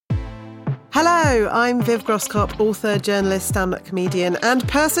Hello, I'm Viv Groskop, author, journalist, stand-up comedian and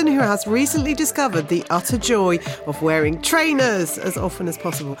person who has recently discovered the utter joy of wearing trainers as often as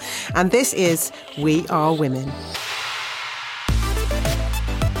possible. And this is We Are Women.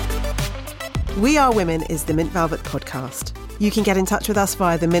 We Are Women is the Mint Velvet podcast. You can get in touch with us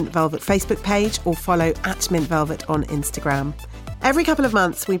via the Mint Velvet Facebook page or follow @MintVelvet on Instagram. Every couple of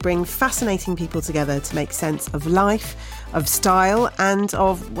months, we bring fascinating people together to make sense of life, of style and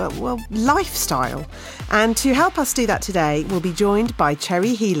of, well, lifestyle. And to help us do that today, we'll be joined by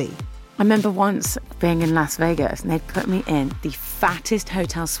Cherry Healey. I remember once being in Las Vegas and they'd put me in the fattest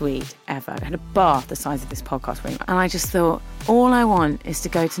hotel suite ever. It had a bath the size of this podcast room. And I just thought, all I want is to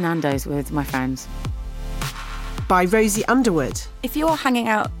go to Nando's with my friends. By Rosie Underwood. If you're hanging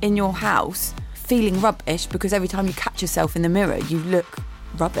out in your house feeling rubbish because every time you catch yourself in the mirror you look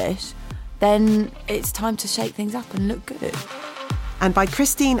rubbish, then it's time to shake things up and look good. And by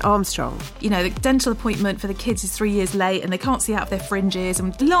Christine Armstrong. You know, the dental appointment for the kids is 3 years late and they can't see out of their fringes,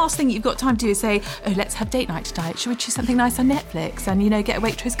 and the last thing you've got time to do is say, oh, let's have date night tonight, shall we choose something nice on Netflix and, you know, get a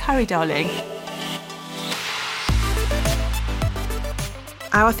Waitrose curry, darling.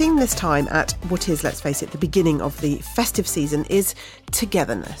 Our theme this time at what is, let's face it, the beginning of the festive season is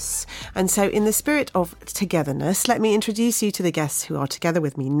togetherness. And so in the spirit of togetherness, let me introduce you to the guests who are together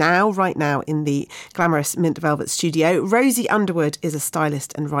with me right now in the glamorous Mint Velvet studio. Rosie Underwood is a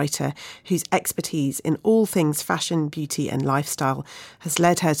stylist and writer whose expertise in all things fashion, beauty and lifestyle has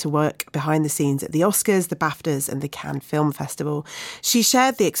led her to work behind the scenes at the Oscars, the BAFTAs and the Cannes Film Festival. She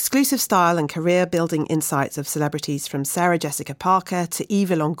shared the exclusive style and career-building insights of celebrities from Sarah Jessica Parker to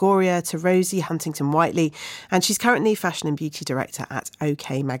Eva Longoria to Rosie Huntington-Whiteley, and she's currently fashion and beauty director at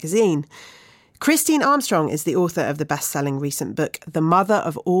OK Magazine. Christine Armstrong is the author of the best-selling recent book, The Mother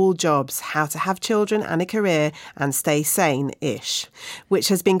of All Jobs, How to Have Children and a Career and Stay Sane-ish, which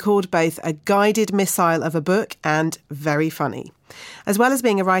has been called both a guided missile of a book and very funny. As well as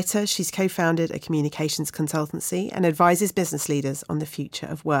being a writer, she's co-founded a communications consultancy and advises business leaders on the future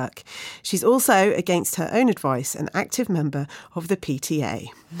of work. She's also, against her own advice, an active member of the PTA.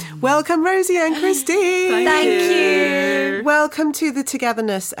 Welcome, Rosie and Christine. Thank you. Welcome to the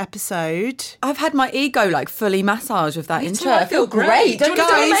Togetherness episode. I've had my ego fully massaged with that intro. I feel great. Don't you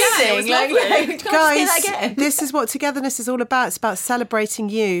feel amazing? Guys, this is what togetherness is all about. It's about celebrating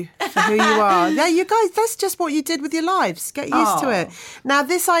you for who you are. Yeah, you guys, that's just what you did with your lives. Get used to it. Now,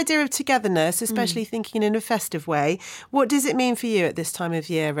 this idea of togetherness, especially thinking in a festive way, what does it mean for you at this time of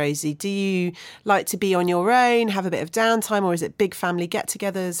year, Rosie? Do you like to be on your own, have a bit of downtime, or is it big family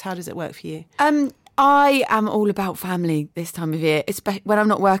get-togethers? How does it work for you? I am all about family this time of year, especially when I'm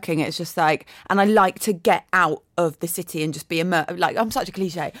not working. It's just and I like to get out of the city and just be immersed. I'm such a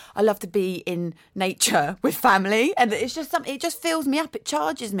cliche. I love to be in nature with family, and it's just something. It just fills me up. It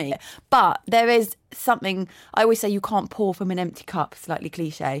charges me. But there is something. I always say you can't pour from an empty cup. Slightly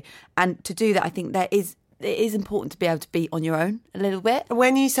cliche, and to do that, I think it is important to be able to be on your own a little bit.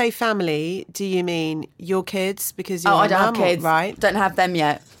 When you say family, do you mean your kids? Because you're I don't have kids. Right? Don't have them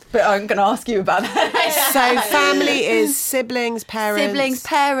yet. But I'm going to ask you about that. So family is siblings,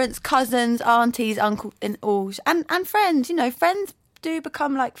 parents, cousins, aunties, uncles, and all, and friends. You know, friends do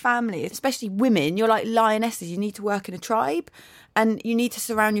become like family, especially women. You're like lionesses. You need to work in a tribe. And you need to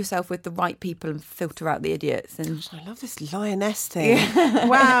surround yourself with the right people and filter out the idiots. And gosh, I love this lioness thing. Yeah.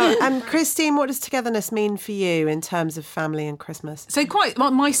 Wow. And Christine, what does togetherness mean for you in terms of family and Christmas? So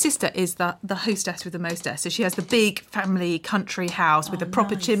my sister is the hostess with the mostess. So she has the big family country house with a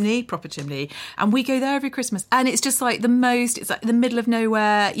proper chimney. And we go there every Christmas. And it's just like it's like the middle of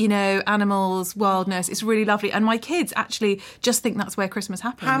nowhere, you know, animals, wildness. It's really lovely. And my kids actually just think that's where Christmas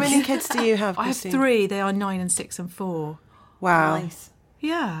happens. How many kids do you have, I have Christine? 3. They are 9 and 6 and 4. Wow. nice.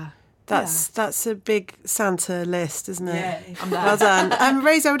 Yeah. That's a big Santa list, isn't it? Yeah, I'm there. Well done.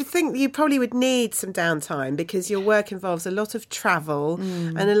 Rosie, I would think you probably would need some downtime because your work involves a lot of travel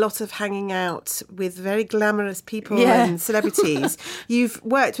and a lot of hanging out with very glamorous people and celebrities. You've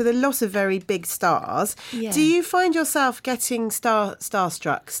worked with a lot of very big stars. Yeah. Do you find yourself getting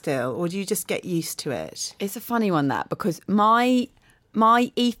starstruck still, or do you just get used to it? It's a funny one, that, because my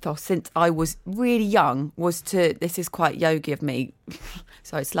ethos since I was really young was this is quite yogi of me,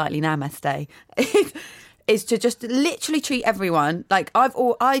 so slightly namaste, is to just literally treat everyone like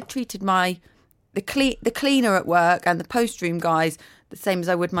I treated the cleaner at work and the post room guys the same as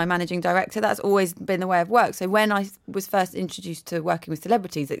I would my managing director. That's always been the way I've worked. So when I was first introduced to working with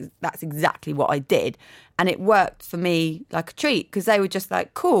celebrities, that's exactly what I did, and it worked for me like a treat because they were just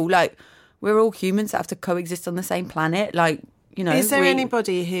like, cool, like we're all humans that have to coexist on the same planet, like. You know, is there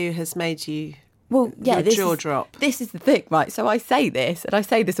anybody who has made you Well, yeah, Your jaw drop. This is the thing, right? So I say this, and I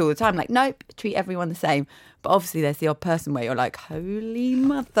say this all the time, like, nope, treat everyone the same. But obviously there's the odd person where you're like, holy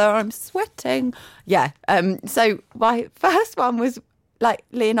mother, I'm sweating. Yeah. So my first one was like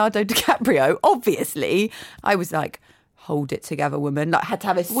Leonardo DiCaprio. Obviously, I was like, hold it together, woman. Like, had to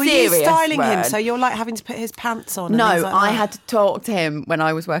have a Were serious you styling word. him? So you're like having to put his pants on? No, and things like I that? had to talk to him when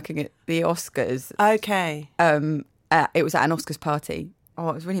I was working at the Oscars. Okay. It was at an Oscars party. Oh,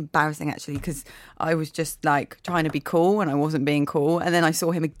 it was really embarrassing, actually, because I was just like trying to be cool and I wasn't being cool. And then I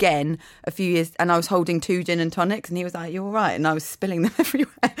saw him again a few years, and I was holding 2 gin and tonics, and he was like, "You're all right," and I was spilling them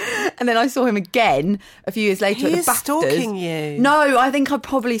everywhere. And then I saw him again a few years later He at the is BAFTAs. stalking you. No, I think I'm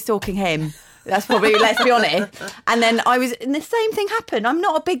probably stalking him. That's probably, let's be honest. And then and the same thing happened. I'm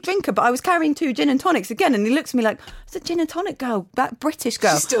not a big drinker, but I was carrying 2 gin and tonics again. And he looks at me like, it's a gin and tonic girl, that British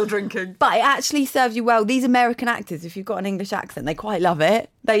girl. She's still drinking. But it actually serves you well. These American actors, if you've got an English accent, they quite love it.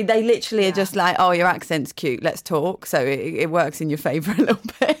 They literally are just like, oh, your accent's cute, let's talk. So it works in your favour a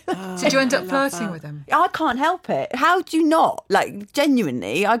little bit. So did you end up flirting with him? I can't help it. How do you not? Like,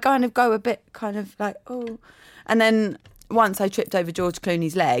 genuinely, I kind of go a bit kind of like, oh. And then once I tripped over George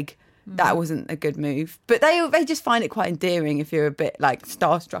Clooney's leg. That wasn't a good move. But they just find it quite endearing if you're a bit like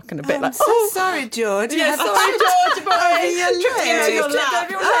starstruck and a bit I'm like, so sorry, George. Yeah, You had sorry, to George, but over your tripped leg. into your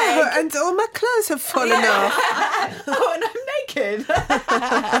lap. Oh, and all my clothes have fallen off. oh, and I'm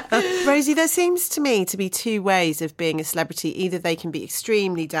naked. Rosie, there seems to me to be 2 ways of being a celebrity. Either they can be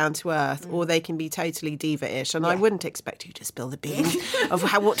extremely down to earth or they can be totally diva-ish. And I wouldn't expect you to spill the beans of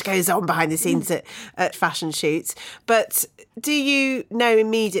what goes on behind the scenes at fashion shoots. But do you know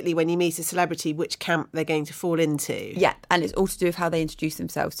immediately when you meet a celebrity which camp they're going to fall into? Yeah, and it's all to do with how they introduce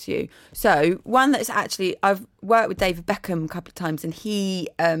themselves to you. So one that's actually, I've worked with David Beckham a couple of times, and he's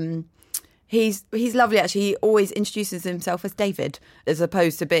lovely, actually. He always introduces himself as David, as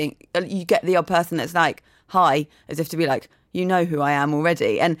opposed to being, you get the odd person that's like, hi, as if to be like, you know who I am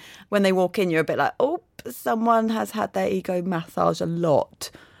already. And when they walk in, you're a bit like, oh, someone has had their ego massaged a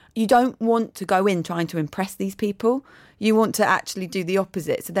lot. You don't want to go in trying to impress these people. You want to actually do the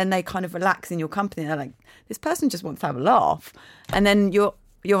opposite. So then they kind of relax in your company. They're like, this person just wants to have a laugh. And then you're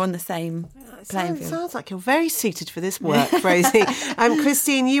on the same playing field. Sounds like you're very suited for this work, Rosie.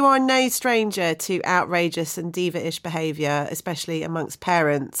 Christine, you are no stranger to outrageous and diva-ish behaviour, especially amongst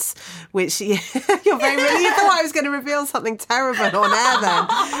parents, which you're very really. You thought I was going to reveal something terrible on air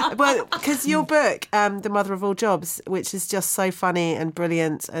then. Well, because your book, The Mother of All Jobs, which is just so funny and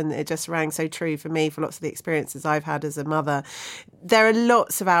brilliant, and it just rang so true for me for lots of the experiences I've had as a mother. There are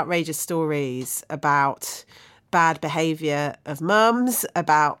lots of outrageous stories about bad behaviour of mums,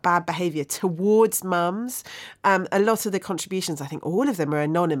 about bad behaviour towards mums. A lot of the contributions, I think all of them are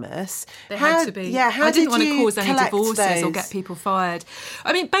anonymous. They had to be. Yeah, how I didn't did want you to cause any collect divorces or those? get people fired.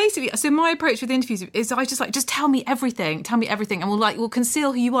 I mean, basically, so my approach with the interviews is I just tell me everything, and we'll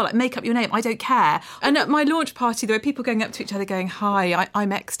conceal who you are, like make up your name. I don't care. And at my launch party, there were people going up to each other going, "Hi,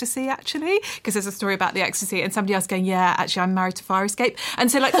 I'm Ecstasy," actually, because there's a story about the Ecstasy, and somebody else going, "Yeah, actually, I'm married to Fire Escape,"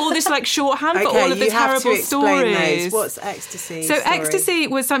 and so like all this like shorthand for all of the you have to terrible explain stories. those. What's Ecstasy? So story? Ecstasy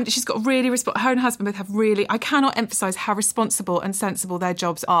was something, she's got really, her and her husband both have really, I cannot emphasise how responsible and sensible their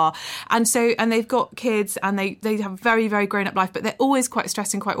jobs are. And they've got kids and they have a very, very grown up life, but they're always quite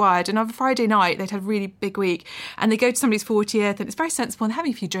stressed and quite wired. And on a Friday night, they'd had a really big week and they go to somebody's 40th and it's very sensible and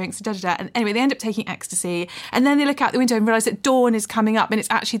having a few drinks and da-da-da. And anyway, they end up taking Ecstasy and then they look out the window and realise that dawn is coming up and it's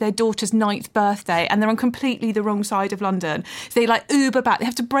actually their daughter's 9th birthday and they're on completely the wrong side of London. So they like Uber back. They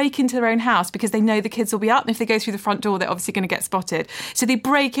have to break into their own house because they know the kids will be up and if they go through the front door, they're obviously going to get spotted. So they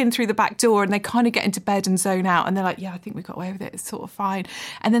break in through the back door and they kind of get into bed and zone out and they're like, yeah, I think we got away with it. It's sort of fine.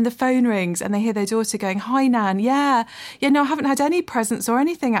 And then the phone rings and they hear their daughter going, hi, Nan. Yeah, no, I haven't had any presents or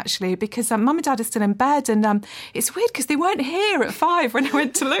anything actually because Mum and Dad are still in bed and it's weird because they weren't here at 5 when I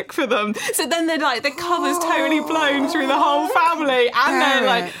went to look for them. So then they're like, the cover's totally blown through the whole family and they're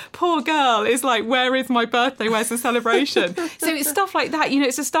like, poor girl is like, where is my birthday? Where's the celebration? So it's stuff like that,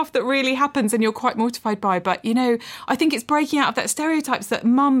 it's the stuff that really happens and you're quite mortified by. But, I think it's breaking out of that stereotypes that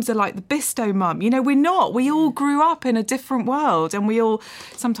mums are like the Bisto mum. We're not. We all grew up in a different world and we all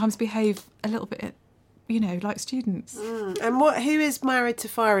sometimes behave a little bit, like students. And who is married to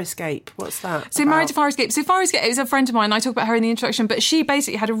Fire Escape? What's that? So married to Fire Escape. So Fire Escape is a friend of mine. I talk about her in the introduction, but she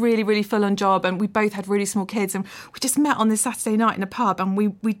basically had a really, really full-on job and we both had really small kids and we just met on this Saturday night in a pub and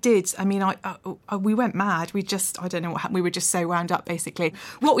we did. I mean, we went mad. We just, I don't know what happened. We were just so wound up, basically.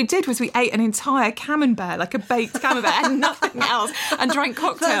 What we did was we ate an entire camembert, like a baked camembert and nothing else and drank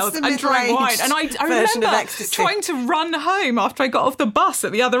cocktails and drank wine. And I remember trying to run home after I got off the bus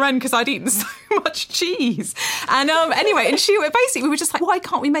at the other end because I'd eaten so much cheese. please. And anyway, and we were just like, why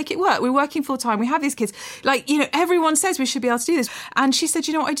can't we make it work? We're working full time. We have these kids. Like, everyone says we should be able to do this. And she said,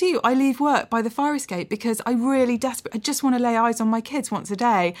 you know what I do? I leave work by the fire escape because I really I just want to lay eyes on my kids once a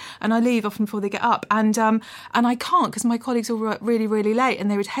day. And I leave often before they get up. And I can't because my colleagues all work really, really late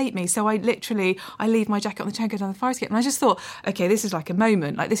and they would hate me. So I leave my jacket on the chair and go down the fire escape. And I just thought, okay, this is like a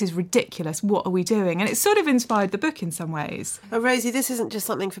moment. Like, this is ridiculous. What are we doing? And it sort of inspired the book in some ways. Oh, Rosie, this isn't just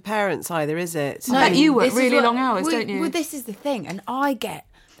something for parents either, is it? No, you work really long hours, don't you? Well, this is the thing. And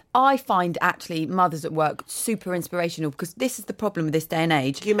I find actually mothers at work super inspirational because this is the problem with this day and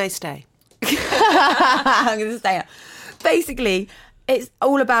age. You may stay. I'm going to stay. Basically, it's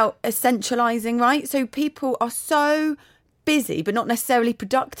all about essentialising, right? So people are so busy but not necessarily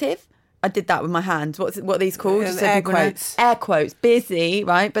productive. I did that with my hands. What are these called? Air quotes. Air quotes. Busy,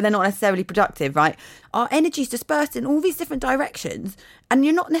 right? But they're not necessarily productive, right? Our energy's dispersed in all these different directions and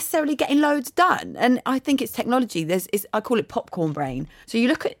you're not necessarily getting loads done. And I think it's technology. I call it popcorn brain. So you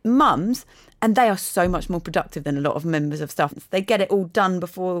look at mums and they are so much more productive than a lot of members of staff. They get it all done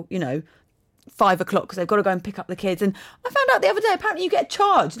before, 5 o'clock because they've got to go and pick up the kids. And I found out the other day, apparently you get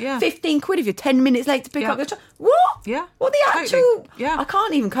charged 15 quid if you're 10 minutes late to pick up your child. What? Yeah. What the actual... Totally. Yeah. I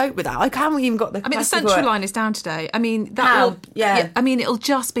can't even cope with that. I haven't even got the... the central line is down today. I mean, it'll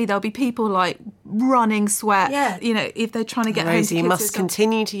just be, there'll be people like running sweat, if they're trying to get home. Rosie, you must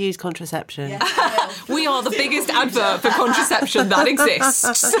continue to use contraception. Yeah. We are the biggest advert for contraception that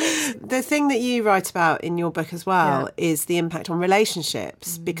exists. The thing that you write about in your book as well is the impact on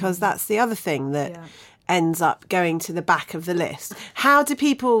relationships, because that's the other thing that ends up going to the back of the list. How do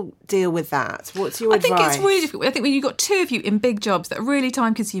people deal with that? What's your advice? I think it's really difficult. I think when you've got two of you in big jobs that are really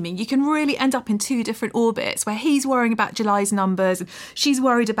time consuming, you can really end up in two different orbits where he's worrying about July's numbers and she's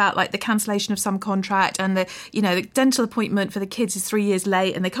worried about like the cancellation of some contract and the dental appointment for the kids is 3 years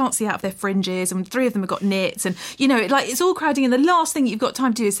late and they can't see out of their fringes and 3 of them have got nits and it's all crowding and the last thing you've got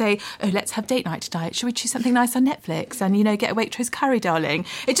time to do is say, oh, let's have date night tonight. Shall we choose something nice on Netflix and get a Waitrose curry, darling?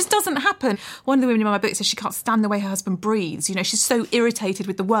 It just doesn't happen. One of the women in my book says she can't stand the way her husband breathes. She's so irritated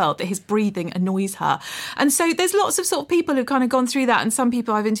with the world that his breathing annoys her. And so there's lots of sort of people who've kind of gone through that, and some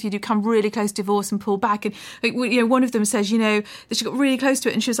people I've interviewed who come really close to divorce and pull back. And one of them says, that she got really close to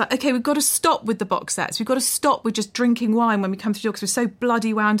it and she was like, okay, we've got to stop with the box sets. We've got to stop with just drinking wine when we come through the door because we're so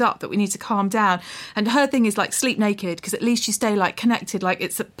bloody wound up that we need to calm down. And her thing is like sleep naked because at least you stay like connected, like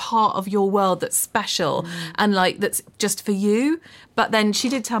it's a part of your world that's special and like that's just for you. But then she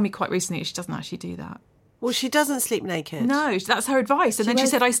did tell me quite recently she doesn't actually do that. Well, she doesn't sleep naked. No, that's her advice. And then she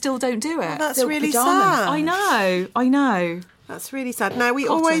said, I still don't do it. Well, that's really sad. I know. That's really sad. Now, we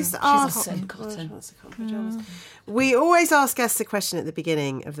always ask... Cotton. We always ask guests a question at the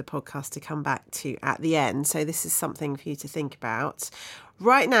beginning of the podcast to come back to at the end. So this is something for you to think about.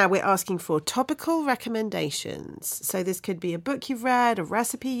 Right now, we're asking for topical recommendations. So this could be a book you've read, a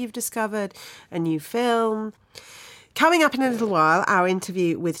recipe you've discovered, a new film. Coming up in a little while, our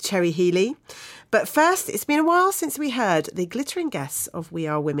interview with Cherry Healey. But first, it's been a while since we heard the glittering guests of We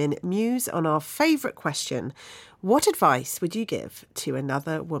Are Women muse on our favourite question. What advice would you give to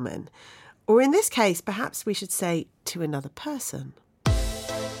another woman? Or in this case, perhaps we should say to another person.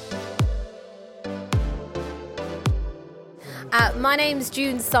 My name's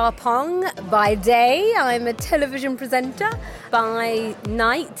June Sarpong. By day, I'm a television presenter. By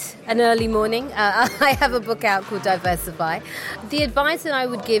night and early morning, I have a book out called Diversify. The advice that I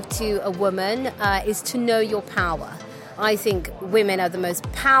would give to a woman is to know your power. I think women are the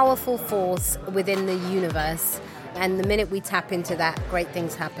most powerful force within the universe. And the minute we tap into that, great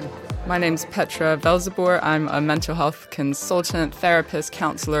things happen. My name's Petra Velzeboer. I'm a mental health consultant, therapist,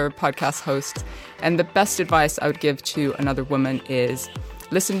 counselor, podcast host. And the best advice I would give to another woman is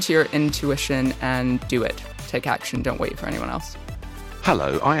listen to your intuition and do it. Take action. Don't wait for anyone else.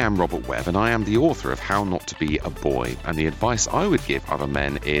 Hello, I am Robert Webb and I am the author of How Not to Be a Boy. And the advice I would give other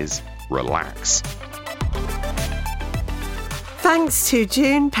men is relax. Thanks to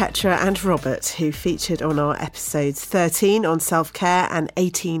June, Petra and Robert, who featured on our episodes 13 on self-care and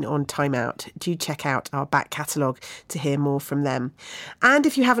 18 on time out. Do check out our back catalogue to hear more from them. And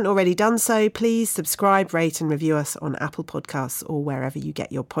if you haven't already done so, please subscribe, rate and review us on Apple Podcasts or wherever you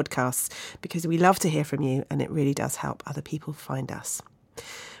get your podcasts, because we love to hear from you and it really does help other people find us.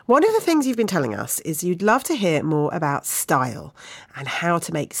 One of the things you've been telling us is you'd love to hear more about style and how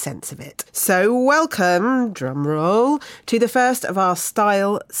to make sense of it. So welcome, drumroll, to the first of our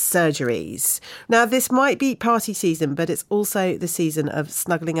style surgeries. Now, this might be party season, but it's also the season of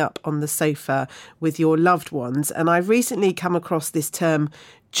snuggling up on the sofa with your loved ones. And I've recently come across this term,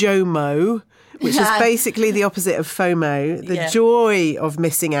 JOMO, which is basically the opposite of FOMO, the joy of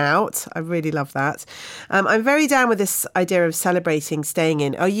missing out. I really love that. I'm very down with this idea of celebrating staying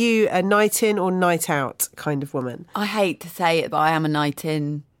in. Are you a night in or night out kind of woman? I hate to say it, but I am a night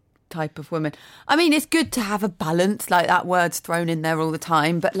in type of woman. I mean, it's good to have a balance, like that word's thrown in there all the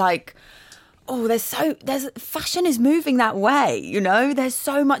time, but like, there's fashion is moving that way, you know? There's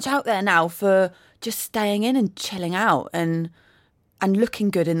so much out there now for just staying in and chilling out and looking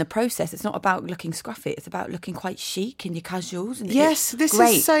good in the process. It's not about looking scruffy. It's about looking quite chic in your casuals. And yes, this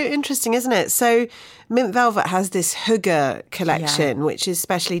is so interesting, isn't it? So Mint Velvet has this Hygge collection, which is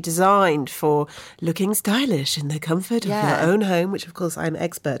specially designed for looking stylish in the comfort of your own home, which of course I'm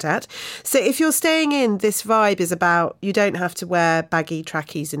expert at. So if you're staying in, this vibe is about you don't have to wear baggy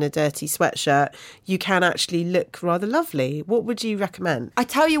trackies and a dirty sweatshirt. You can actually look rather lovely. What would you recommend? I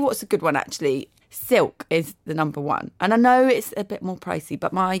tell you what's a good one, actually. Silk is the number one. And I know it's a bit more pricey,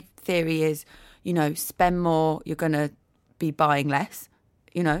 but my theory is, you know, spend more, you're going to be buying less.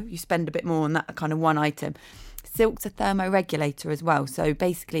 You know, you spend a bit more on that kind of one item. Silk's a thermoregulator as well. So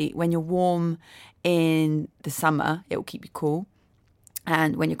basically, when you're warm in the summer, it will keep you cool.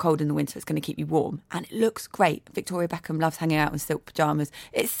 And when you're cold in the winter, it's going to keep you warm. And it looks great. Victoria Beckham loves hanging out in silk pyjamas.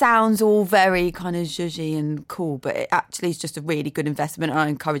 It sounds all very kind of zhuzhy and cool, but it actually is just a really good investment. And I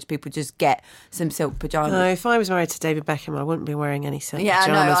encourage people to just get some silk pyjamas. No, if I was married to David Beckham, I wouldn't be wearing any silk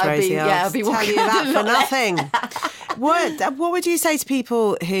pyjamas, Rosie. I'd be tell you that for nothing. What would you say to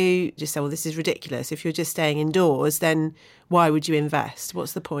people who just say, well, this is ridiculous. If you're just staying indoors, then why would you invest?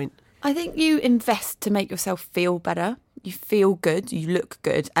 What's the point? I think you invest to make yourself feel better. You feel good, you look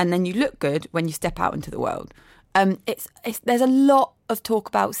good, and then you look good when you step out into the world. There's a lot of talk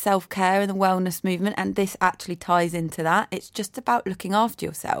about self-care and the wellness movement, and this actually ties into that. It's just about looking after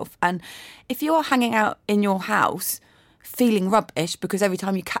yourself. And if you're hanging out in your house feeling rubbish because every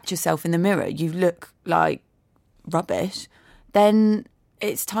time you catch yourself in the mirror you look like rubbish, then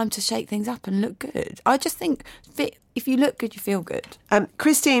it's time to shake things up and look good. I just think if you look good, you feel good.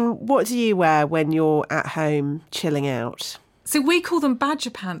 Christine, what do you wear when you're at home chilling out? So we call them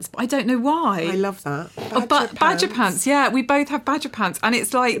badger pants, but I don't know why. I love that. Badger pants, yeah. We both have badger pants, and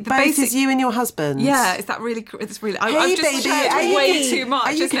it's like the both basic. Is you and your husband? Yeah, is that really? It's really. Hey, I've just shared way too much.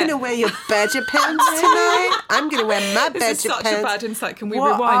 Are you going to wear your badger pants tonight? I'm going to wear my badger pants. This is such a bad insight. Can we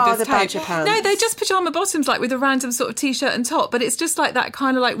what rewind are this the badger pants? No, they're just pyjama bottoms, like with a random sort of t-shirt and top. But it's just like that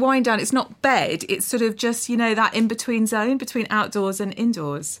kind of like wind down. It's not bed. It's sort of just that in between zone between outdoors and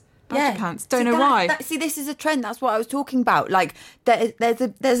indoors. Badger pants. Don't know why. See, this is a trend. That's what I was talking about. Like,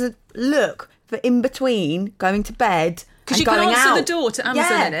 there's a look for in between going to bed because you can answer the door to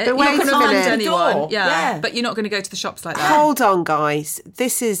Amazon in it. But wait you're not going to find anyone. Yeah. But you're not going to go to the shops like that. Hold on, guys.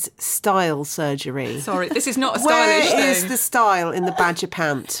 This is style surgery. Sorry, this is not a stylish thing. Where is the style in the badger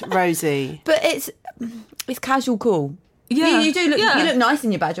pant, Rosie? But it's casual cool. Yeah, you do look. Yeah. You look nice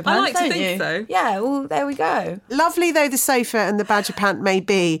in your badger pants. I like to don't think you? so. Yeah. Well, there we go. Lovely though the sofa and the badger pant may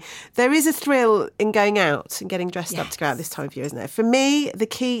be, there is a thrill in going out and getting dressed up to go out this time of year, isn't there? For me, the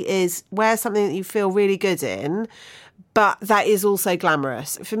key is wear something that you feel really good in, but that is also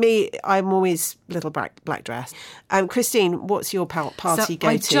glamorous. For me, I'm always little black dress. Christine, what's your party go-to?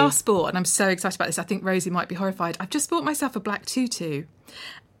 I just bought, and I'm so excited about this. I think Rosie might be horrified. I've just bought myself a black tutu.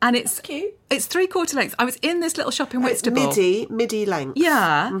 And it's cute. It's 3/4 length. I was in this little shop in Whitstable. Midi length.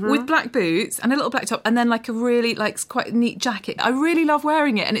 Yeah, with black boots and a little black top, and then like a really quite neat jacket. I really love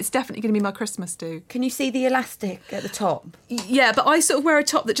wearing it, and it's definitely going to be my Christmas do. Can you see the elastic at the top? Yeah, but I sort of wear a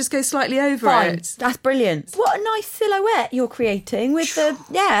top that just goes slightly over it. That's brilliant. What a nice silhouette you're creating with the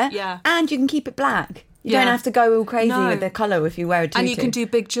Yeah. And you can keep it black. You don't have to go all crazy with the colour if you wear a tutu. And you can do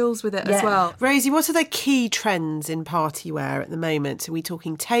big jewels with it as well. Rosie, what are the key trends in party wear at the moment? Are we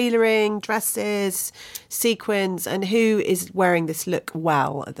talking tailoring, dresses, sequins, and who is wearing this look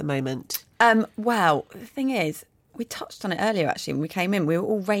well at the moment? Well, the thing is, we touched on it earlier actually when we came in. We were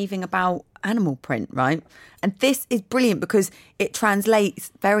all raving about animal print, right? And this is brilliant because it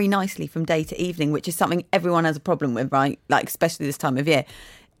translates very nicely from day to evening, which is something everyone has a problem with, right? Like, especially this time of year.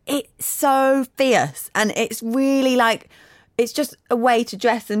 It's so fierce, and it's really like, it's just a way to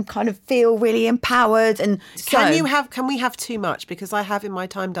dress and kind of feel really empowered. And can we have too much? Because I have in my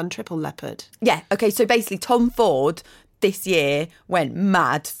time done triple leopard. Yeah. Okay. So basically, Tom Ford this year went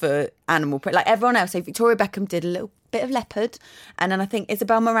mad for animal print, like everyone else. So Victoria Beckham did a little bit of leopard, and then I think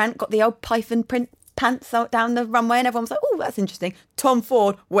Isabel Marant got the old python print pants out down the runway, and everyone was like, oh, that's interesting. Tom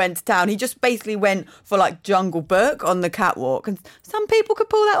Ford went to town. He just basically went for like Jungle Book on the catwalk, and some people could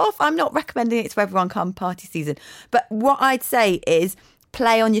pull that off. I'm not recommending it for everyone come party season, but what I'd say is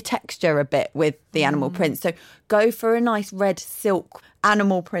play on your texture a bit with the animal print. So go for a nice red silk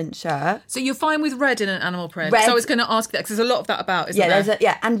animal print shirt. So you're fine with red in an animal print? Red. So I was going to ask that because there's a lot of that about, isn't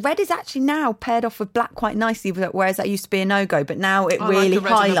there? And red is actually now paired off with black quite nicely, whereas that used to be a no-go, but now it I like really the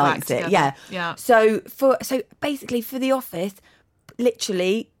red and the black highlights it. together. Yeah. So basically for the office,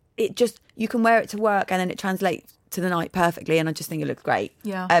 literally you can wear it to work and then it translates to the night perfectly, and I just think it looks great.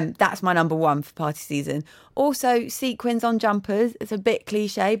 Yeah. That's my number one for party season. Also, sequins on jumpers. It's a bit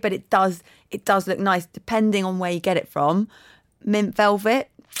cliche, but it does look nice depending on where you get it from. Mint velvet.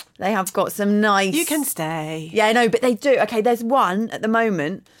 They have got some nice. You can stay. Yeah, no, but they do. Okay, there's one at the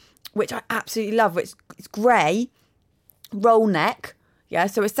moment which I absolutely love. Which it's grey, roll neck. Yeah,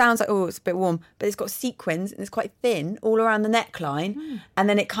 so it sounds like, oh, it's a bit warm, but it's got sequins and it's quite thin all around the neckline. And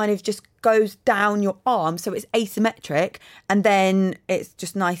then it kind of just goes down your arm, so it's asymmetric. And then it's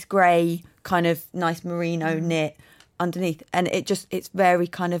just nice grey, kind of nice merino knit underneath. And it's very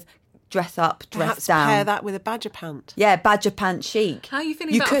kind of dress up, dress Perhaps down. pair that with a badger pant. Yeah, badger pant chic. How are you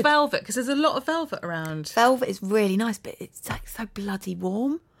feeling about velvet? Because there's a lot of velvet around. Velvet is really nice, but it's like so bloody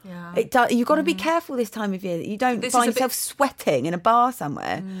warm. Yeah. It does. You've got to be careful this time of year that you don't This find is a bit- yourself sweating in a bar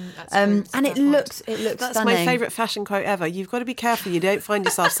somewhere. That's true. It's a And fair it point. looks That's stunning. my favourite fashion quote ever. You've got to be careful you don't find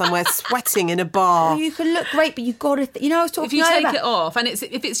yourself somewhere sweating in a bar. You can look great, but you've got to. I was talking If you take about it off, and if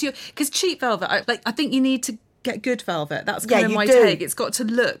it's your, because cheap velvet, I think you need to get good velvet. That's Yeah, kind of you my do. take. It's got to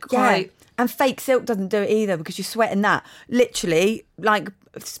look quite. And fake silk doesn't do it either because you're sweating that. Literally, like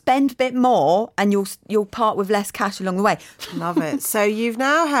spend a bit more and you'll part with less cash along the way. Love it. So you've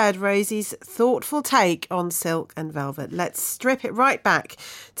now heard Rosie's thoughtful take on silk and velvet. Let's strip it right back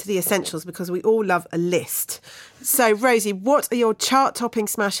to the essentials because we all love a list. So Rosie, what are your chart-topping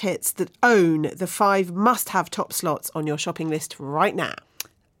smash hits that own the 5 must-have top slots on your shopping list right now?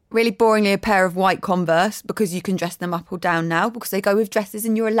 Really boringly, a pair of white Converse because you can dress them up or down now because they go with dresses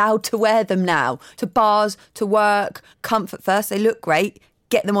and you're allowed to wear them now. To bars, to work, comfort first. They look great.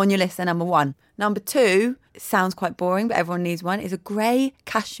 Get them on your list. They're number 1. Number 2, it sounds quite boring, but everyone needs one, is a grey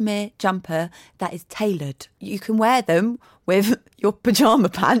cashmere jumper that is tailored. You can wear them with your pyjama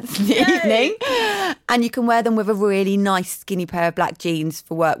pants in the evening and you can wear them with a really nice skinny pair of black jeans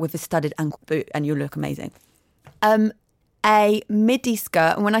for work with a studded ankle boot and you'll look amazing. A midi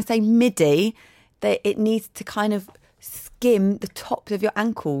skirt, and when I say midi, it needs to kind of skim the tops of your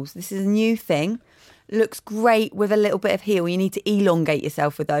ankles. This is a new thing. Looks great with a little bit of heel. You need to elongate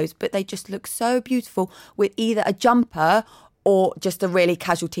yourself with those, but they just look so beautiful with either a jumper or just a really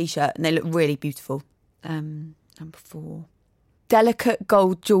casual t-shirt, and they look really beautiful. Number 4. Delicate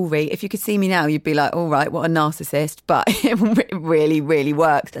gold jewellery. If you could see me now, you'd be like, all right, what a narcissist, but it really, really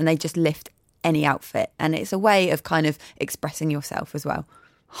works, and they just lift any outfit, and it's a way of kind of expressing yourself as well.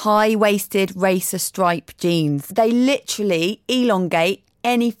 High-waisted racer stripe jeans. They literally elongate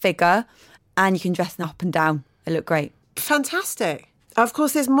any figure and you can dress them up and down. They look great. Fantastic. Of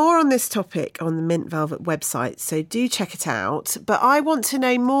course, there's more on this topic on the Mint Velvet website, so do check it out. But I want to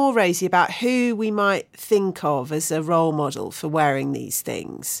know more, Rosie, about who we might think of as a role model for wearing these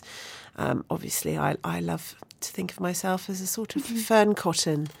things. Obviously, I love to think of myself as a sort of fern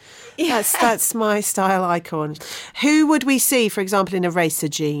cotton. That's my style icon. Who would we see, for example, in a racer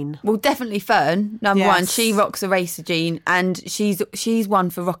jean? Well, definitely Fern, number Yes. 1. She rocks a racer jean and she's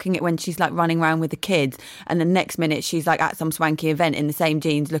one for rocking it when she's like running around with the kids, and the next minute she's like at some swanky event in the same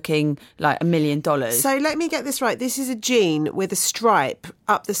jeans looking like $1 million. So let me get this right. This is a jean with a stripe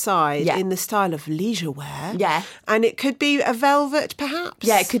up the side Yeah. in the style of leisure wear. Yeah. And it could be a velvet, perhaps?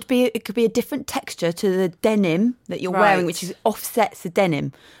 Yeah, it could be a different texture to the denim that you're wearing, which offsets the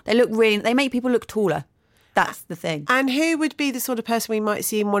denim. They make people look taller. That's the thing. And who would be the sort of person we might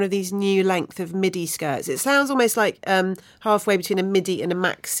see in one of these new length of midi skirts? It sounds almost like halfway between a midi and a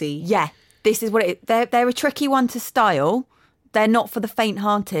maxi. Yeah, this is what it is. They're a tricky one to style. They're not for the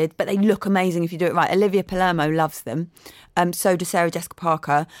faint-hearted, but they look amazing if you do it right. Olivia Palermo loves them. So does Sarah Jessica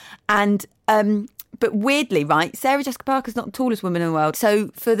Parker. And but weirdly, right, Sarah Jessica Parker's not the tallest woman in the world. So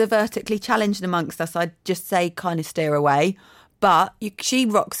for the vertically challenged amongst us, I'd just say kind of steer away. But she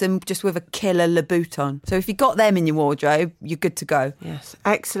rocks them just with a killer Louboutin. So if you got them in your wardrobe, you're good to go. Yes,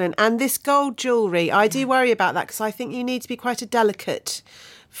 excellent. And this gold jewellery, I do worry about that because I think you need to be quite a delicate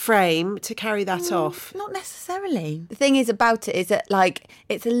frame to carry that off. Not necessarily. The thing is about it is that, like,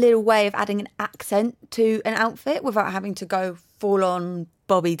 it's a little way of adding an accent to an outfit without having to go full on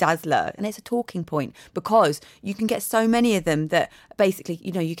Bobby Dazzler, and it's a talking point because you can get so many of them that basically,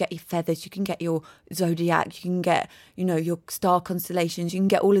 you get your feathers, you can get your zodiac, you can get, your star constellations, you can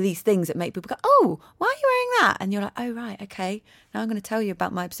get all of these things that make people go, oh, why are you wearing that? And you're like, oh, right, okay. Now I'm going to tell you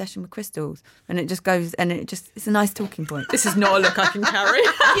about my obsession with crystals. And it just goes, and it's a nice talking point. This is not a look I can carry.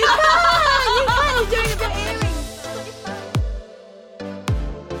 You're doing a bit of earrings.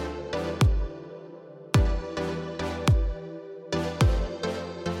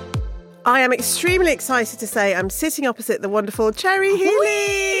 I am extremely excited to say I'm sitting opposite the wonderful Cherry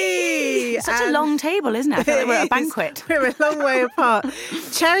Healey. It's such a long table, isn't it? I feel like we're at a banquet. We're a long way apart.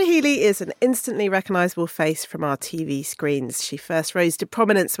 Cherry Healey is an instantly recognisable face from our TV screens. She first rose to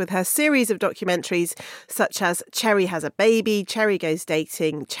prominence with her series of documentaries such as Cherry Has a Baby, Cherry Goes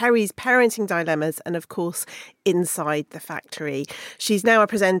Dating, Cherry's Parenting Dilemmas, and of course, Inside the Factory. She's now a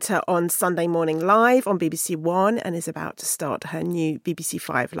presenter on Sunday Morning Live on BBC One and is about to start her new BBC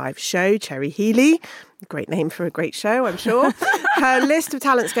 5 live show, Cherry Healey. Great name for a great show, I'm sure. Her list of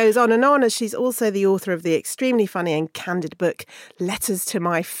talents goes on, as she's also the author of the extremely funny and candid book Letters to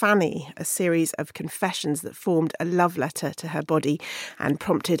My Fanny, a series of confessions that formed a love letter to her body and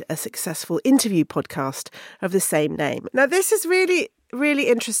prompted a successful interview podcast of the same name. Now, this is really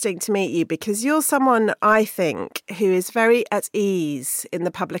interesting to meet you because you're someone, I think, who is very at ease in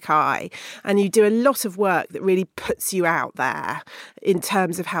the public eye, and you do a lot of work that really puts you out there in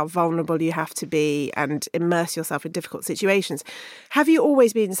terms of how vulnerable you have to be and immerse yourself in difficult situations. Have you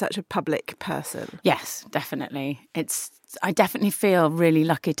always been such a public person? Yes, definitely. I definitely feel really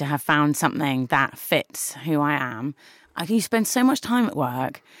lucky to have found something that fits who I am. You spend so much time at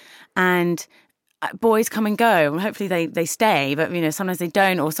work, and boys come and go, and hopefully they stay, but sometimes they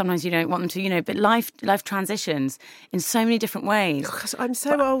don't, or sometimes you don't want them to, but life transitions in so many different ways. Gosh, I'm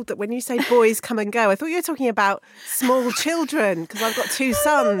so old that when you say boys come and go, I thought you were talking about small children, because I've got 2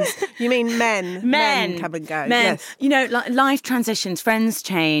 sons. You mean men? Men come and go. Men. Yes. Life transitions, friends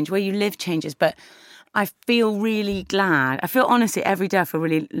change, where you live changes, but I feel really glad. I feel, honestly, every day I feel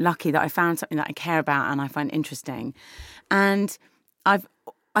really lucky that I found something that I care about and I find interesting. And I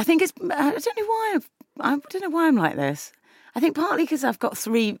think it's, I don't know why I'm like this. I think partly because I've got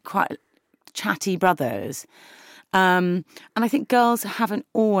 3 quite chatty brothers. And I think girls haven't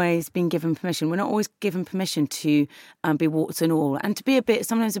always been given permission. We're not always given permission to be warts and all, and to be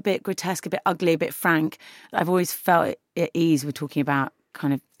sometimes a bit grotesque, a bit ugly, a bit frank. I've always felt at ease with talking about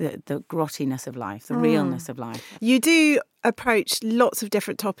kind of the grottiness of life, the realness of life. You do approach lots of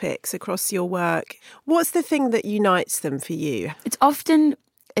different topics across your work. What's the thing that unites them for you? It's often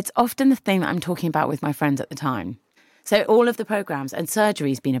the thing that I'm talking about with my friends at the time. So all of the programmes, and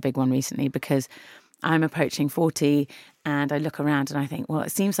surgery's been a big one recently because I'm approaching 40 and I look around and I think, well,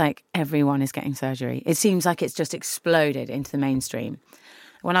 it seems like everyone is getting surgery. It seems like it's just exploded into the mainstream.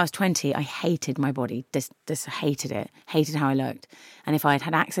 When I was 20, I hated my body, just hated it, hated how I looked. And if I had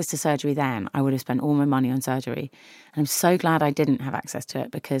had access to surgery then, I would have spent all my money on surgery. And I'm so glad I didn't have access to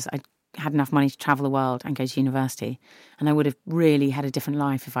it because I had enough money to travel the world and go to university. And I would have really had a different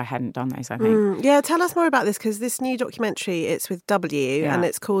life if I hadn't done those, I think. Yeah, tell us more about this, because this new documentary, it's with W, and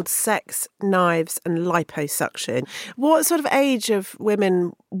it's called Sex, Knives and Liposuction. What sort of age of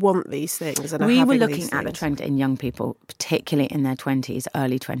women want these things? And we were looking at the trend in young people, particularly in their 20s,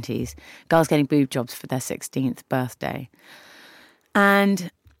 early 20s, girls getting boob jobs for their 16th birthday. And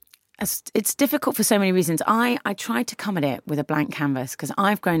it's difficult for so many reasons. I tried to come at it with a blank canvas because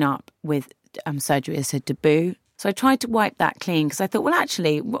I've grown up with surgery as a taboo. So I tried to wipe that clean because I thought, well,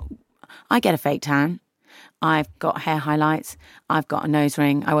 actually, I get a fake tan. I've got hair highlights. I've got a nose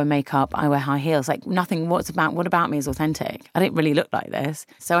ring. I wear makeup. I wear high heels. Like nothing. What about me is authentic? I didn't really look like this.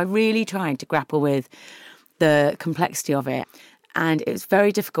 So I really tried to grapple with the complexity of it. And it was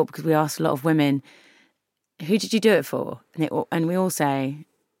very difficult because we asked a lot of women, who did you do it for? And we all say,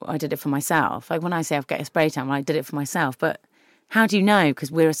 I did it for myself. Like when I say I've got a spray tan, well, I did it for myself. But how do you know?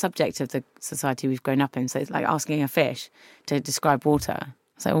 Because we're a subject of the society we've grown up in. So it's like asking a fish to describe water.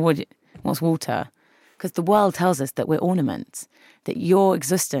 So what's water? Because the world tells us that we're ornaments, that your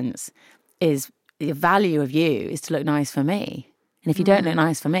existence is, the value of you is to look nice for me. And if you don't look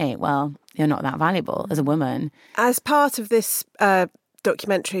nice for me, well, you're not that valuable as a woman. As part of this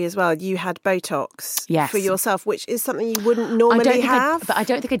documentary as well, you had Botox for yourself, which is something you wouldn't normally have. But I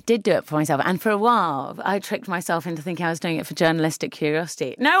don't think I did do it for myself. And for a while, I tricked myself into thinking I was doing it for journalistic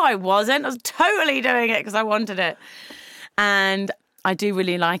curiosity. No, I wasn't. I was totally doing it because I wanted it. And I do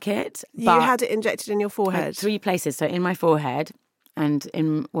really like it. You had it injected in your forehead? 3 places. So in my forehead and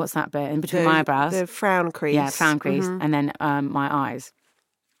in, what's that bit? In between my eyebrows. The frown crease. Yeah, frown crease. And then my eyes.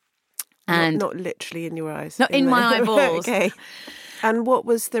 And not literally in your eyes. Not in my eyeballs. Okay. And what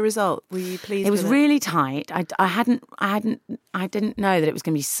was the result? Were you pleased? It was with really tight. I didn't know that it was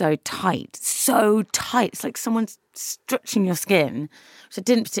going to be so tight. So tight. It's like someone's stretching your skin, which I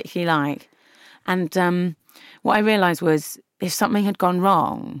didn't particularly like. And what I realised was if something had gone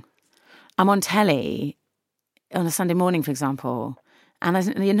wrong, I'm on telly on a Sunday morning, for example,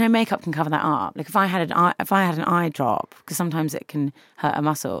 and no makeup can cover that up. Like if I had an eye drop, because sometimes it can hurt a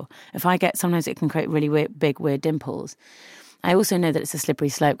muscle. Sometimes it can create really weird dimples. I also know that it's a slippery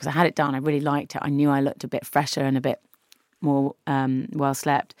slope because I had it done. I really liked it. I knew I looked a bit fresher and a bit more well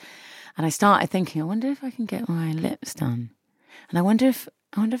slept. And I started thinking, I wonder if I can get my lips done. And I wonder if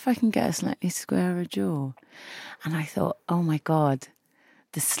I can get a slightly squarer jaw. And I thought, oh my God,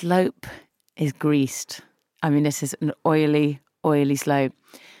 the slope is greased. I mean, this is an oily slope.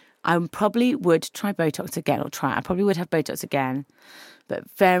 I probably would try Botox again, I probably would have Botox again, but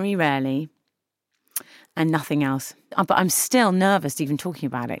very rarely. And nothing else. But I'm still nervous even talking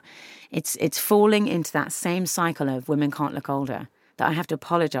about it. It's falling into that same cycle of women can't look older, that I have to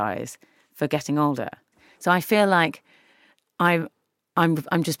apologise for getting older. So I feel like I'm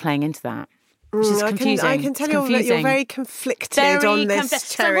just playing into that. Which is confusing. I can tell that you're very conflicted on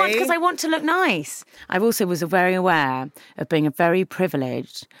this, Cherry. Because I want to look nice. I also was very aware of being a very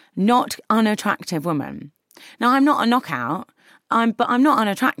privileged, not unattractive woman. Now, I'm not a knockout, but I'm not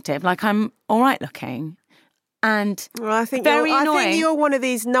unattractive. Like, I'm all right looking. And I think annoying. You're one of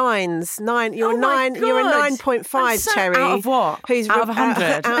these nines. You're a 9.5, Cherry. Out of what? Who's out of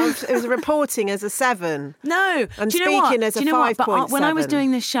 100? Who's reporting as a 7. No. And do you know speaking what? as a 5.7. But when I was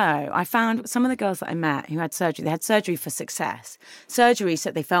doing this show, I found some of the girls that I met who had surgery. They had surgery for success. Surgery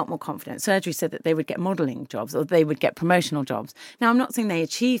said they felt more confident. Surgery said that they would get modelling jobs or they would get promotional jobs. Now, I'm not saying they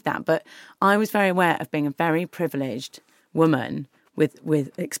achieved that, but I was very aware of being a very privileged woman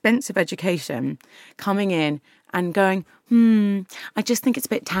with expensive education coming in and going, I just think it's a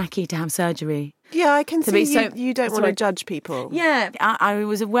bit tacky to have surgery. Yeah, I can see you don't want to judge people. Yeah, I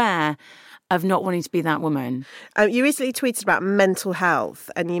was aware of not wanting to be that woman. You recently tweeted about mental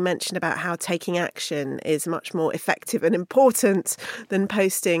health and you mentioned about how taking action is much more effective and important than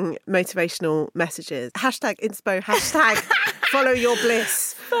posting motivational messages. #inspo, follow your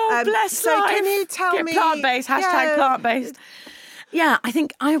bliss. Bless so life. Can you tell me... Plant-based, #plant-based. Yeah, I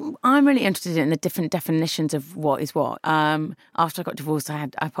think I'm really interested in the different definitions of what is what. After I got divorced, I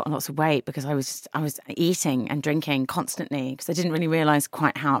put on lots of weight because I was eating and drinking constantly because I didn't really realise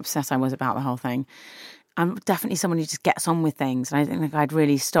quite how obsessed I was about the whole thing. I'm definitely someone who just gets on with things, and I think I'd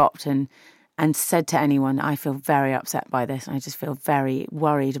really stopped and said to anyone, I feel very upset by this. I just feel very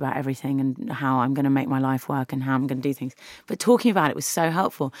worried about everything and how I'm going to make my life work and how I'm going to do things. But talking about it was so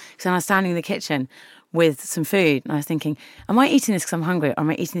helpful because I was standing in the kitchen with some food and I was thinking, am I eating this because I'm hungry or am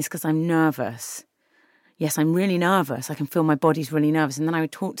I eating this because I'm nervous? Yes, I'm really nervous. I can feel my body's really nervous. And then I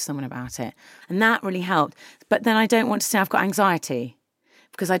would talk to someone about it. And that really helped. But then I don't want to say I've got anxiety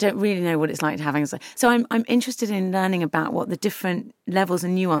because I don't really know what it's like to have anxiety. So I'm interested in learning about what the different levels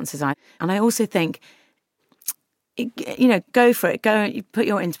and nuances are. And I also think, go for it. Go and put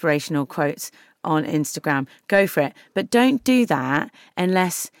your inspirational quotes on Instagram. Go for it. But don't do that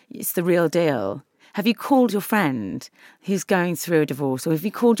unless it's the real deal. Have you called your friend who's going through a divorce? Or have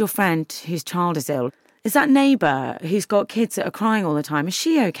you called your friend whose child is ill? Is that neighbour who's got kids that are crying all the time, is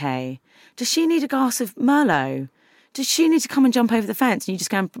she okay? Does she need a glass of Merlot? Does she need to come and jump over the fence and you just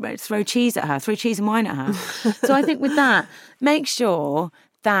go and throw cheese and wine at her? So I think with that, make sure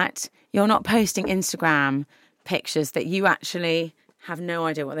that you're not posting Instagram pictures that you actually have no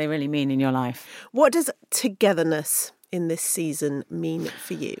idea what they really mean in your life. What does togetherness in this season mean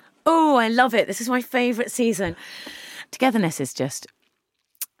for you? Oh, I love it. This is my favourite season. Togetherness is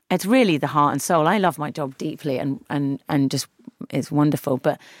it's really the heart and soul. I love my job deeply and just it's wonderful.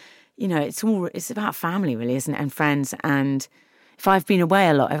 But, it's about family really, isn't it? And friends. And if I've been away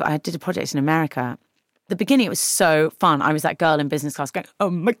a lot, I did a project in America. At the beginning, it was so fun. I was that girl in business class going, oh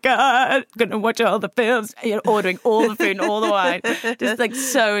my God, I'm going to watch all the films, ordering all the food and all the wine.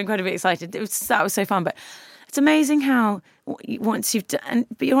 Just so incredibly excited. That was so fun. But it's amazing how once you've done,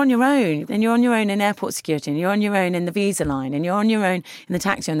 but you're on your own, and you're on your own in airport security, and you're on your own in the visa line, and you're on your own in the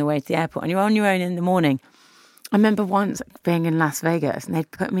taxi on the way to the airport, and you're on your own in the morning. I remember once being in Las Vegas, and they'd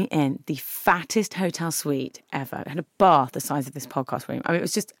put me in the fattest hotel suite ever. It had a bath the size of this podcast room. I mean, it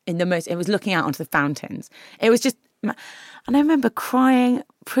was just it was looking out onto the fountains. It was just, and I remember crying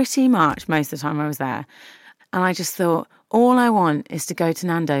pretty much most of the time I was there. And I just thought, all I want is to go to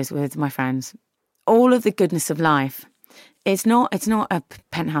Nando's with my friends. All of the goodness of life. It's not a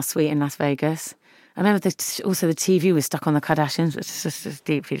penthouse suite in Las Vegas. I remember also the TV was stuck on the Kardashians, which is just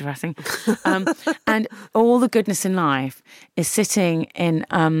deeply depressing. And all the goodness in life is sitting in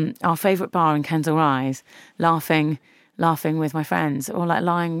our favourite bar in Kensal Rise, laughing with my friends, or like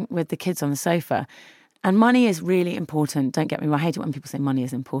lying with the kids on the sofa. And money is really important. Don't get me wrong. I hate it when people say money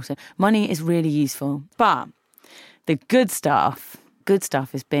is important. Money is really useful. But the good stuff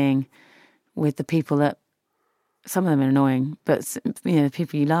is being with the people that, some of them are annoying, but the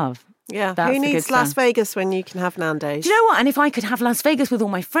people you love. Yeah. That's Who needs the good Las stuff. Vegas when you can have Nando's? Do you know what? And if I could have Las Vegas with all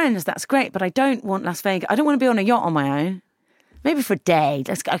my friends, that's great. But I don't want Las Vegas. I don't want to be on a yacht on my own. Maybe for a day.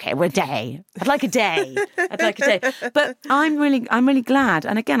 We're a day. I'd like a day. But I'm really glad.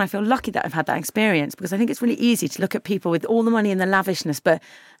 And again, I feel lucky that I've had that experience, because I think it's really easy to look at people with all the money and the lavishness, but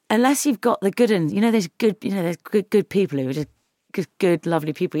unless you've got the good and there's good people who are just good,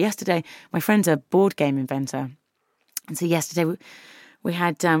 lovely people. Yesterday, my friend's a board game inventor, and so yesterday we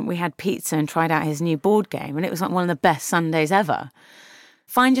had pizza and tried out his new board game, and it was like one of the best Sundays ever.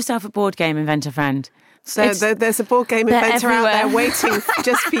 Find yourself a board game inventor friend. So there's a board game inventor out there waiting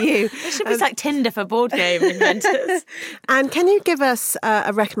just for you. It should be like Tinder for board game inventors. And can you give us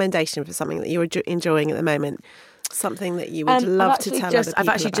a recommendation for something that you're enjoying at the moment? Something that you would love to tell other people I've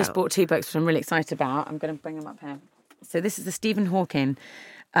actually about. just bought 2 books, which I'm really excited about. I'm going to bring them up here. So this is the Stephen Hawking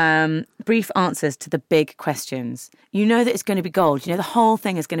Brief Answers to the Big Questions. You know that it's going to be gold. You know the whole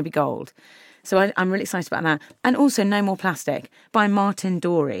thing is going to be gold. So I'm really excited about that. And also No More Plastic by Martin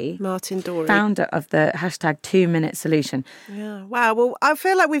Dorey. Founder of the hashtag 2-Minute Solution. Yeah. Wow. Well, I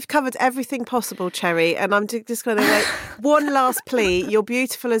feel like we've covered everything possible, Cherry. And I'm just going to make one last plea. You're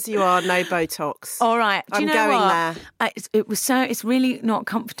beautiful as you are, no Botox. All right. Do you know going what? there. It's really not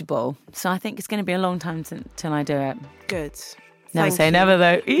comfortable. So I think it's going to be a long time till I do it. Good. Never say never,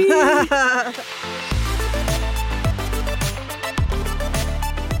 though.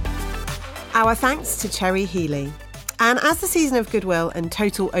 Our thanks to Cherry Healey. And as the season of goodwill and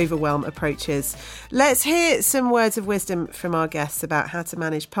total overwhelm approaches, let's hear some words of wisdom from our guests about how to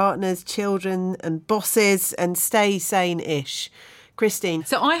manage partners, children and bosses and stay sane-ish. Christine.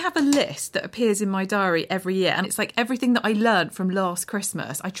 So I have a list that appears in my diary every year, and it's like everything that I learned from last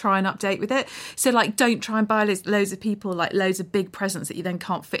Christmas, I try and update with it. So like, don't try and buy loads of people like loads of big presents that you then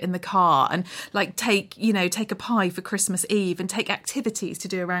can't fit in the car, and like take a pie for Christmas Eve, and take activities to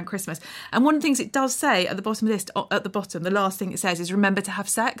do around Christmas. And one of the things it does say at the bottom of the list, the last thing it says is remember to have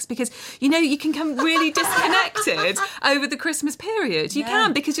sex, because you can come really disconnected over the Christmas period. You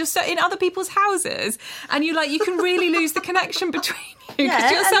can, because you're so in other people's houses, and you can really lose the connection between you,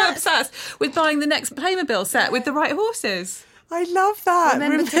 because you're so obsessed with buying the next Playmobil set with the right horses. I love that.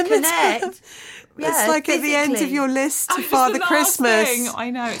 Remember to connect. It's like at the end of your list to It's Father the last Christmas. thing. I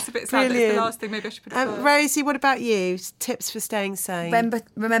know, it's a bit sad. But it's the last thing. Maybe I should put it first. Rosie, what about you? Tips for staying sane?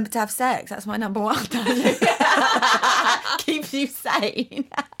 Remember to have sex. That's my number one. Keeps you sane.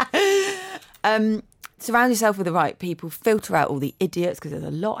 Surround yourself with the right people. Filter out all the idiots, because there's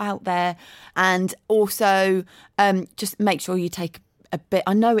a lot out there. And also just make sure you take a bit.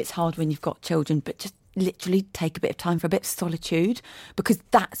 I know it's hard when you've got children, but just literally take a bit of time for a bit of solitude, because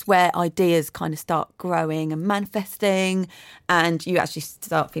that's where ideas kind of start growing and manifesting, and you actually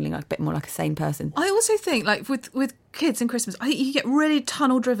start feeling like a bit more like a sane person. I also think, like with kids and Christmas, I think you get really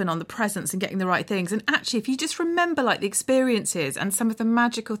tunnel driven on the presents and getting the right things. And actually, if you just remember like the experiences and some of the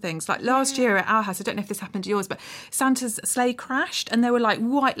magical things, like last year at our house, I don't know if this happened to yours, but Santa's sleigh crashed and there were like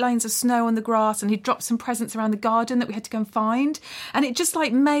white lines of snow on the grass, and he dropped some presents around the garden that we had to go and find. And it just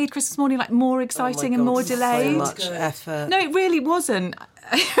like made Christmas morning like more exciting and more delayed. So much effort. No, it really wasn't.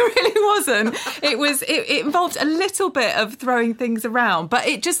 It really wasn't. It involved a little bit of throwing things around, but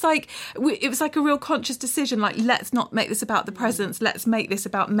it just like it was like a real conscious decision. Like, let's not make this about the presents. Let's make this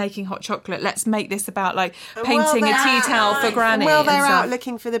about making hot chocolate. Let's make this about like painting a tea towel for Granny. While they're out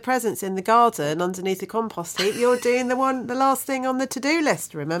looking for the presents in the garden underneath the compost heap, you're doing the last thing on the to-do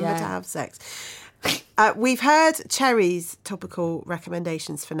list. Remember to have sex. We've heard Cherry's topical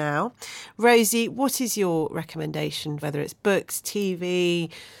recommendations for now. Rosie, what is your recommendation? Whether it's books,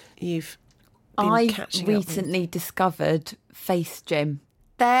 TV, you've been catching up with? I recently discovered Face Gym.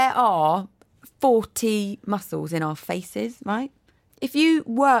 There are 40 muscles in our faces, right? If you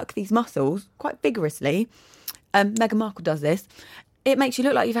work these muscles quite vigorously, Meghan Markle does this, it makes you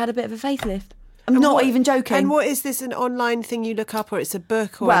look like you've had a bit of a facelift. I'm not even joking. And what is this, an online thing you look up, or it's a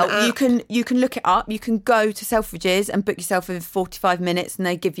book, or well, an app? you can look it up. You can go to Selfridges and book yourself in 45 minutes, and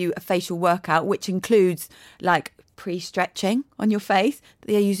they give you a facial workout, which includes like pre-stretching on your face.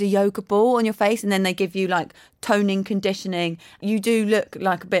 They use a yoga ball on your face, and then they give you like toning, conditioning. You do look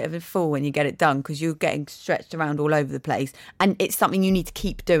like a bit of a fool when you get it done because you're getting stretched around all over the place, and it's something you need to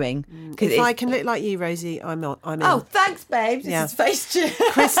keep doing. If I can look like you, Rosie, I'm in. Oh, thanks, babes. Yeah. This is face cheer.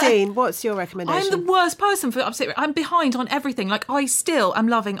 Christine, what's your recommendation? I'm the worst person for upset. I'm behind on everything. Like, I still am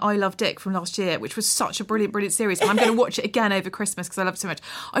loving I Love Dick from last year, which was such a brilliant series. And I'm going to watch it again over Christmas because I love it so much.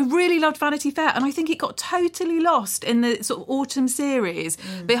 I really loved Vanity Fair, and I think it got totally lost in the sort of autumn series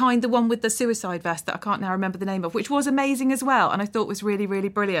behind the one with the suicide vest that I can't now remember the name of, which was amazing as well, and I thought was really, really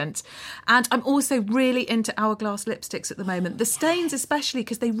brilliant. And I'm also really into Hourglass lipsticks at the moment. The stains especially,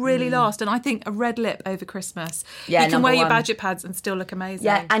 because they really last. And I think a red lip over Christmas. Yeah, you can wear your #1. budget pads and still look amazing.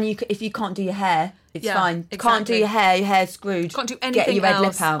 Yeah, and if you can't do your hair, it's Yeah, fine. exactly. Can't do your hair's screwed. Can't do Get anything your red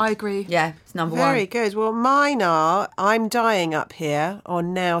else. lip out. I agree. Yeah, it's #1. Very good. Well, mine are I'm Dying Up Here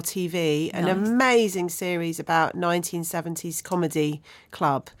on Now TV, an amazing series about 1970s comedy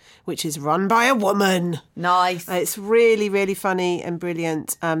club, which is run by a woman. Nice. It's really, really funny and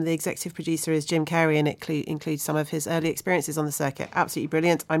brilliant. The executive producer is Jim Carrey, and it includes some of his early experiences on the circuit. Absolutely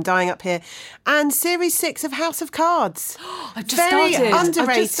brilliant. I'm Dying Up Here. And Series 6 of House of Cards. I've just Very started. underrated.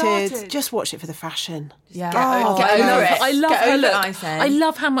 I've just started. Just watch it for the fashion. Yeah. Get over it. I love Get her over look. it, I say. I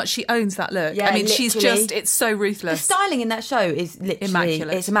love how much she owns that look. Yeah, I mean, she's literally. it's so The ruthless. styling in that show is literally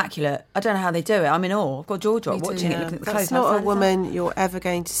Immaculate. It's immaculate. I don't know how they do it. I'm in awe. I've got jaw drop Me too, watching it, yeah. looking at the That's clothes. not How a fun is woman you're ever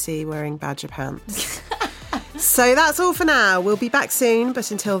going to see wearing badger pants. So that's all for now. We'll be back soon,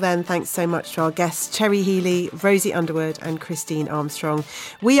 but until then, thanks so much to our guests, Cherry Healey, Rosie Underwood and Christine Armstrong.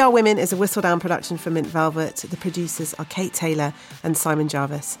 We Are Women is a Whistledown production for Mint Velvet. The producers are Kate Taylor and Simon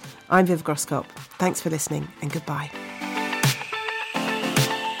Jarvis. I'm Viv Groskop. Thanks for listening and goodbye.